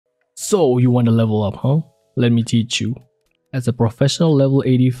So you want to level up, huh? Let me teach you. As a professional level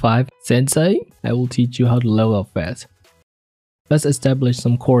 85 sensei, I will teach you how to level up fast. Let's establish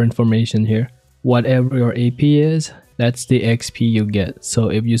some core information here. Whatever your AP is, that's the XP you get. So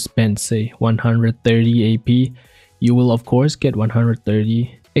if you spend say 130 AP, you will of course get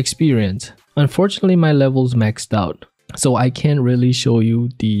 130 experience. Unfortunately, my level's maxed out, so I can't really show you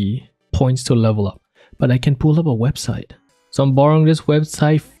the points to level up, but I can pull up a website. So I'm borrowing this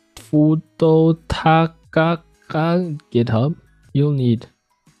website, Futotaka GitHub. You'll need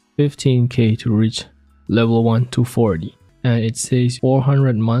 15k to reach level 1 to 40, and it says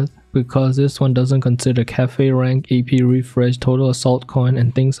 400 month because this one doesn't consider cafe rank, AP refresh, total assault coin,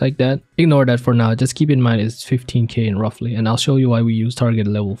 and things like that. Ignore that for now, just keep in mind it's 15k in roughly, and I'll show you why we use target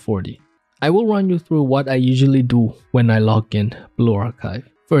level 40. I will run you through what I usually do when I log in Blue Archive.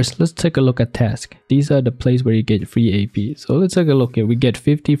 First, let's take a look at tasks. These are the place where you get free AP. So let's take a look here. We get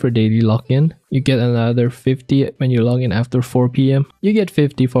 50 for daily login. You get another 50 when you log in after 4 PM. You get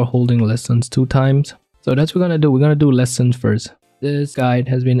 50 for holding lessons 2 times. So that's what we're gonna do. We're gonna do lessons first. This guide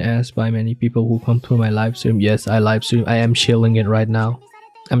has been asked by many people who come through my live stream. Yes, I live stream. I am shilling it right now.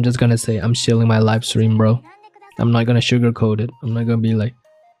 I'm just gonna say I'm shilling my live stream, bro. I'm not gonna sugarcoat it. I'm not gonna be like,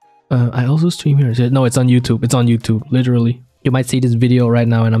 I also stream here. No, it's on YouTube. It's on YouTube, literally. You might see this video right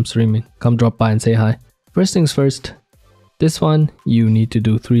now and I'm streaming. Come drop by and say hi. First things first, this one you need to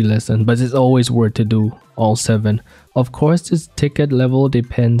do 3 lessons, but it's always worth to do all 7. Of course, this ticket level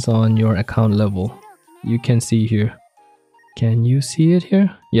depends on your account level. You can see here. Can you see it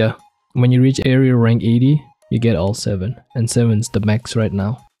here? Yeah. When you reach area rank 80, you get all 7, and 7 is the max right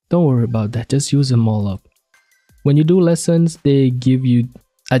now. Don't worry about that, just use them all up. When you do lessons, they give you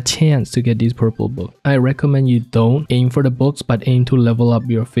a chance to get these purple books. I recommend you don't aim for the books, but aim to level up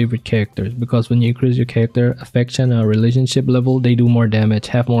your favorite characters, because when you increase your character affection or relationship level, they do more damage,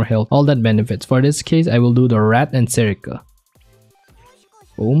 have more health, all that benefits. For this case, I will do the Rat and Serika.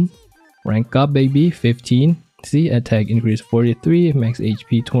 Boom. Rank up, baby. 15. See, attack increase 43, max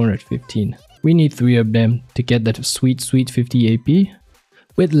HP 215. We need 3 of them to get that sweet 50 AP.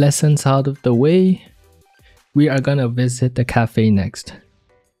 With lessons out of the way, we are gonna visit the cafe next.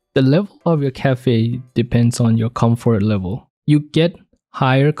 The level of your cafe depends on your comfort level. You get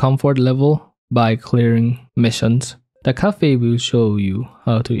higher comfort level by clearing missions. The cafe will show you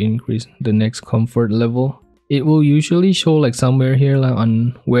how to increase the next comfort level. It will usually show like somewhere here like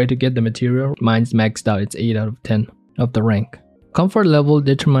on where to get the material. Mine's maxed out, it's 8 out of 10 of the rank. Comfort level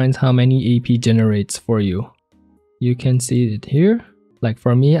determines how many AP generates for you. You can see it here. Like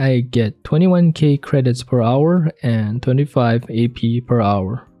for me, I get 21k credits per hour and 25 AP per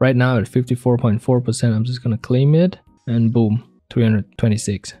hour. Right now at 54.4%, I'm just gonna claim it and boom,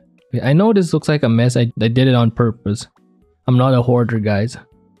 326. I know this looks like a mess, I did it on purpose. I'm not a hoarder, guys.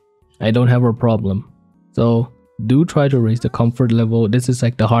 I don't have a problem. So do try to raise the comfort level. This is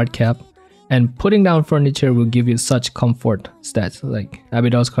like the hard cap. And putting down furniture will give you such comfort stats. Like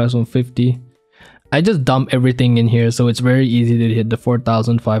Abydos Classroom 50. I just dump everything in here, so it's very easy to hit the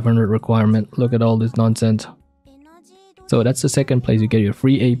 4,500 requirement. Look at all this nonsense. So that's the second place you get your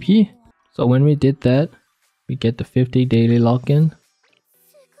free AP. So when we did that, we get the 50 daily login.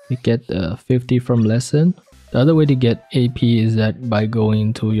 We get the 50 from lesson. The other way to get AP is that by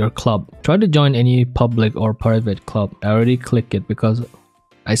going to your club. Try to join any public or private club. I already clicked it because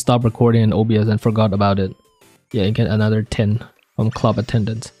I stopped recording in OBS and forgot about it. Yeah, you get another 10 from club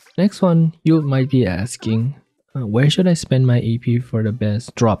attendance. Next one, you might be asking, where should I spend my AP for the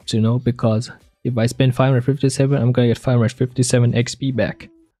best drops, you know? Because if I spend 557, I'm gonna get 557 XP back.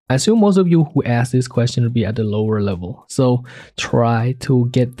 I assume most of you who asked this question will be at the lower level. So try to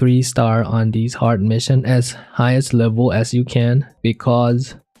get 3-star on these hard missions as highest level as you can,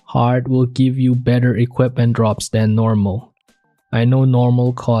 because hard will give you better equipment drops than normal. I know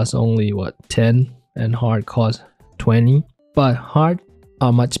normal costs only what 10 and hard costs 20, but hard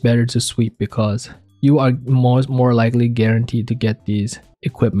are much better to sweep because you are more likely guaranteed to get these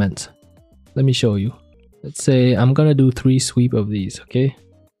equipments. Let me show you. Let's say I'm gonna do 3 sweep of these, okay?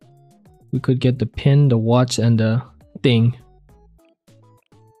 We could get the pin, the watch, and the thing.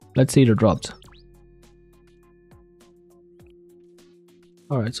 Let's see the drops.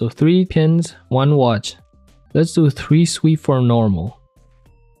 Alright, so 3 pins, 1 watch. Let's do 3 sweep for normal.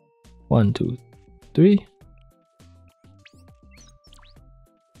 1, 2, 3.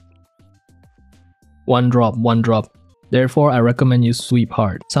 1 drop, 1 drop. Therefore, I recommend you sweep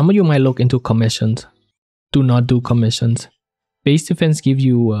hard. Some of you might look into commissions. Do not do commissions. Base defense give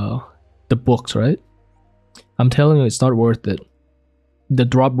you the books, right? I'm telling you, it's not worth it. The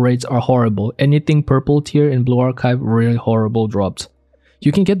drop rates are horrible. Anything purple tier in Blue Archive, really horrible drops.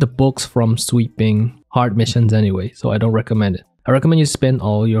 You can get the books from sweeping hard missions anyway, so I don't recommend it. I recommend you spend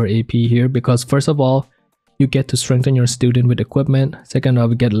all your AP here because first of all, you get to strengthen your student with equipment. Second off,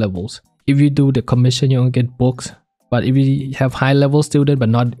 you get levels. If you do the commission, you only get books. But if you have high level student but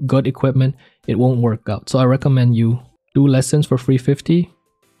not good equipment, it won't work out. So I recommend you do lessons for free 50,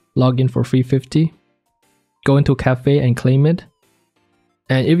 log in for free 50, go into a cafe and claim it.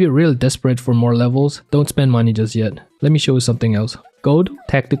 And if you're really desperate for more levels, don't spend money just yet. Let me show you something else. Go to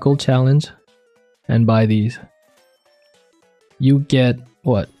tactical challenge and buy these. You get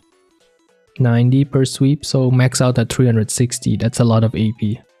what? 90 per sweep, so max out at 360. That's a lot of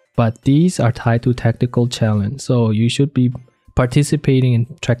AP. But these are tied to tactical challenge, so you should be participating in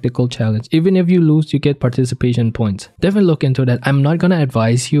tactical challenge. Even if you lose, you get participation points. Definitely look into that. I'm not gonna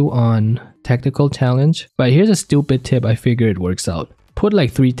advise you on tactical challenge, but here's a stupid tip. I figure it works out. Put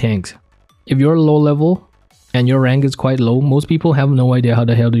like 3 tanks. If you're low level and your rank is quite low, most people have no idea how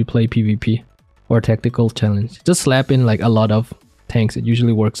the hell do you play PvP or tactical challenge. Just slap in like a lot of tanks. It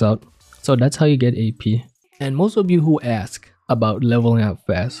usually works out. So that's how you get AP. And most of you who ask about leveling up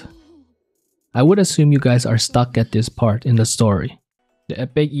fast, I would assume you guys are stuck at this part in the story. The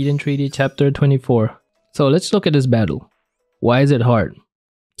Epic Eden Treaty chapter 24. So let's look at this battle. Why is it hard?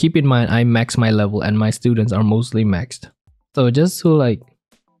 Keep in mind I max my level and my students are mostly maxed. So just to like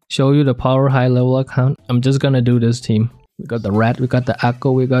show you the power high level account, I'm just gonna do this team. We got the Rat, we got the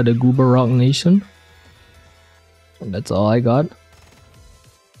Akko, we got the Goober Rock Nation. And that's all I got.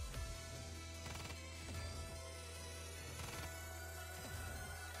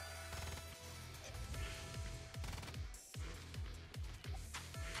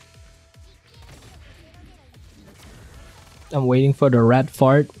 I'm waiting for the rat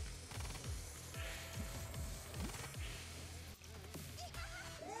fart.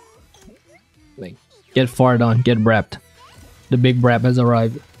 Like, get fart on, get brapped. The big brap has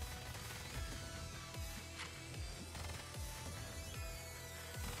arrived.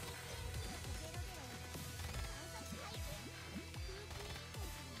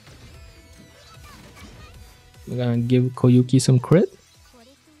 We're gonna give Koyuki some crit.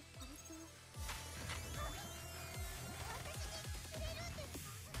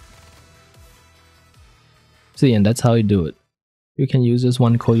 See, and that's how you do it. You can use this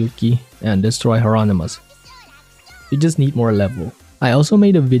one Koyuki and destroy Hieronymus. You just need more level. I also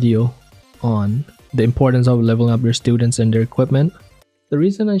made a video on the importance of leveling up your students and their equipment. The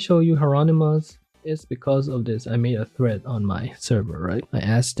reason I show you Hieronymus is because of this. I made a thread on my server, right? I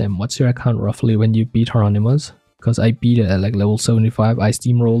asked them, what's your account roughly when you beat Hieronymus? Because I beat it at like level 75, I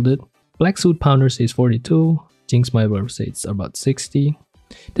steamrolled it. Black Suit Pounder says 42, Jinx My Verb says it's about 60.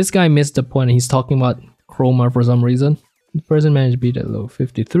 This guy missed the point, he's talking about Chroma for some reason. This person managed to beat at level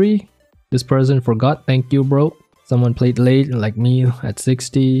 53. This person forgot, thank you bro. Someone played late like me at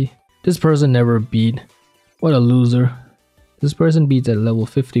 60. This person never beat. What a loser. This person beats at level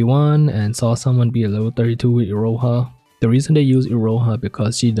 51 and saw someone beat at level 32 with Iroha. The reason they use Iroha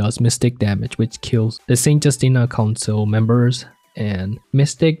because she does Mystic damage which kills the Saint Justina Council members, and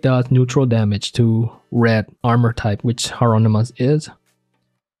Mystic does neutral damage to red armor type which Hieronymus is.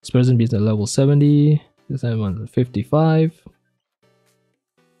 This person beats at level 70. This one 55.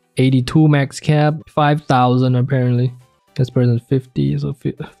 82 max cap. 5,000 apparently. This person 50, so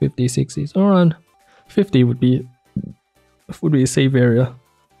 50, 60. So around 50 would be a safe area.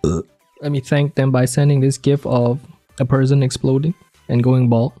 Let me thank them by sending this gift of a person exploding and going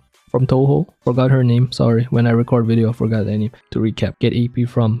bald from Toho. Forgot her name, sorry. When I record video, I forgot the name. To recap, get AP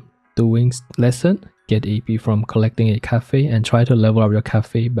from doing lesson, get AP from collecting a cafe, and try to level up your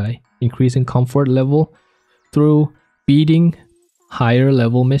cafe by increasing comfort level through beating higher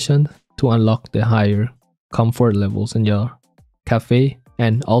level missions to unlock the higher comfort levels in your cafe,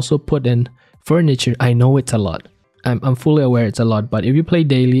 and also put in furniture. I know it's a lot. I'm fully aware it's a lot, but if you play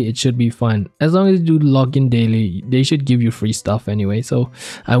daily, it should be fun. As long as you do log in daily, they should give you free stuff anyway, so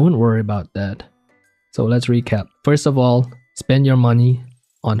I wouldn't worry about that. So let's recap. First of all, spend your money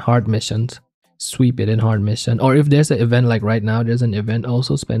on hard missions. Sweep it in hard mission, or if there's an event like right now, there's an event,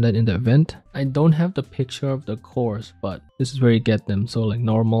 also spend that in the event. I don't have the picture of the course, but this is where you get them. So like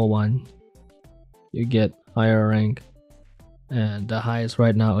normal one, you get higher rank, and the highest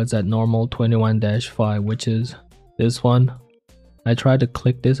right now is at normal 21-5, which is this one. I tried to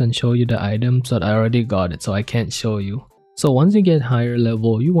click this and show you the items, but I already got it, so I can't show you. So once you get higher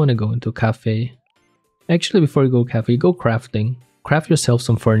level, you want to go into cafe. Actually, before you go cafe, go crafting. Craft yourself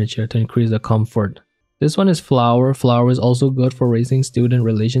some furniture to increase the comfort. This one is flower. Flower is also good for raising student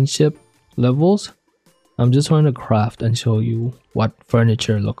relationship levels. I'm just trying to craft and show you what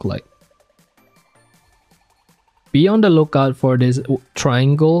furniture look like. Be on the lookout for this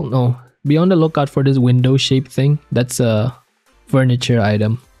triangle. No, be on the lookout for this window shaped thing. That's a furniture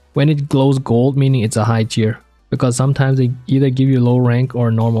item. When it glows gold, meaning it's a high tier. Because sometimes they either give you low rank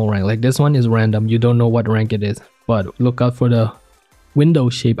or normal rank. Like this one is random. You don't know what rank it is. But look out for the window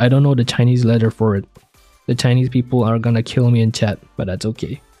shape. I don't know the Chinese letter for it. The Chinese people are gonna kill me in chat, but that's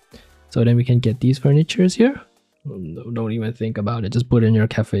okay. So then we can get these furnitures here. Don't even think about it. Just put it in your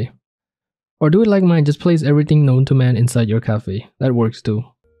cafe. Or do it like mine. Just place everything known to man inside your cafe. That works too.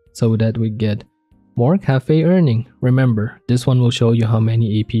 So that we get more cafe earning. Remember, this one will show you how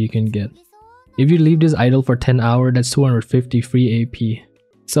many AP you can get. If you leave this idle for 10 hours, that's 250 free AP.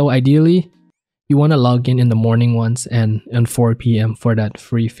 So ideally, you want to log in the morning once and on 4 PM for that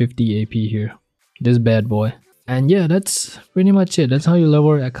free 50 AP here. This bad boy. And yeah, that's pretty much it. That's how you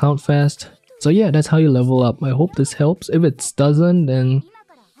level your account fast. So yeah, that's how you level up. I hope this helps. If it doesn't, then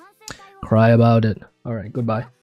cry about it. Alright, goodbye.